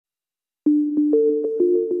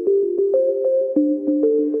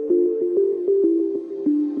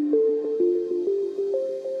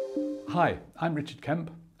Hi, I'm Richard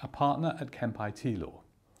Kemp, a partner at Kemp IT Law.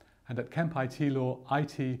 And at Kemp IT Law,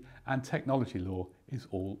 IT and technology law is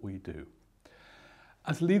all we do.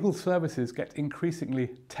 As legal services get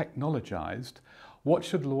increasingly technologised, what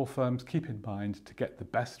should law firms keep in mind to get the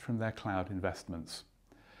best from their cloud investments?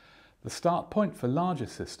 The start point for larger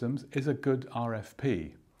systems is a good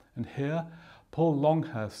RFP, and here Paul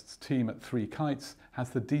Longhurst's team at 3 Kites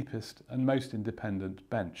has the deepest and most independent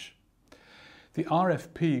bench. The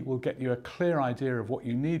RFP will get you a clear idea of what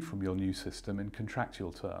you need from your new system in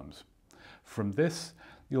contractual terms. From this,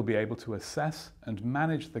 you'll be able to assess and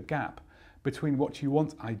manage the gap between what you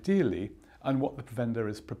want ideally and what the vendor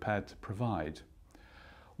is prepared to provide.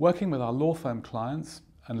 Working with our law firm clients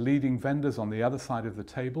and leading vendors on the other side of the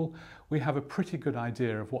table, we have a pretty good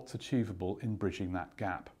idea of what's achievable in bridging that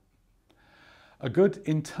gap. A good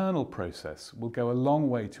internal process will go a long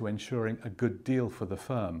way to ensuring a good deal for the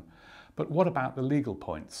firm. But what about the legal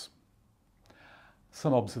points?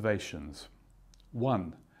 Some observations.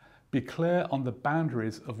 1. Be clear on the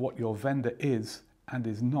boundaries of what your vendor is and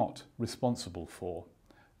is not responsible for.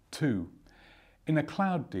 2. In a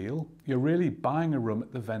cloud deal, you're really buying a room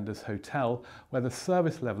at the vendor's hotel where the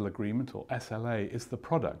service level agreement, or SLA, is the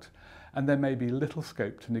product, and there may be little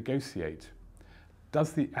scope to negotiate.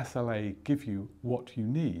 Does the SLA give you what you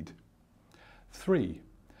need? 3.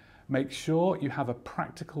 Make sure you have a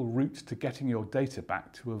practical route to getting your data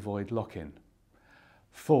back to avoid lock-in.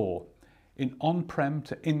 4. In on-prem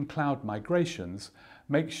to in-cloud migrations,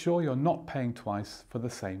 make sure you're not paying twice for the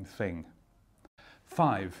same thing.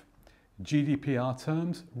 5. GDPR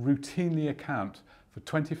terms routinely account for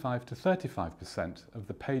 25 to 35% of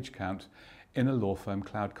the page count in a law firm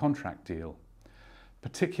cloud contract deal.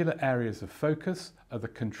 Particular areas of focus are the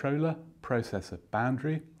controller processor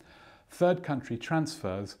boundary, third country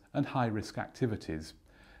transfers and high-risk activities.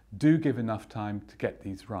 Do give enough time to get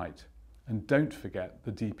these right. And don't forget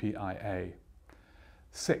the DPIA.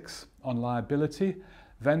 6. On liability,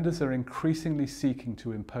 vendors are increasingly seeking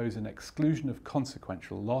to impose an exclusion of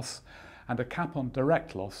consequential loss and a cap on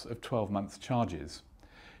direct loss of 12 months charges.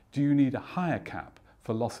 Do you need a higher cap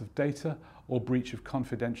for loss of data or breach of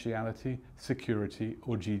confidentiality, security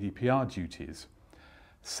or GDPR duties?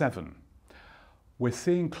 7. We're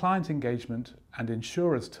seeing client engagement and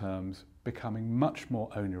insurers' terms becoming much more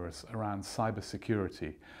onerous around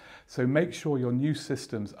cybersecurity, so make sure your new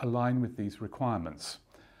systems align with these requirements.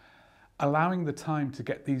 Allowing the time to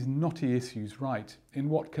get these knotty issues right in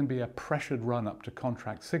what can be a pressured run up to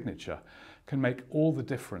contract signature can make all the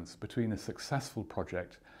difference between a successful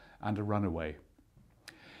project and a runaway.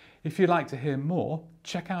 If you'd like to hear more,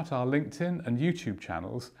 check out our LinkedIn and YouTube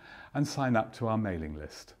channels and sign up to our mailing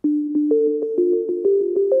list.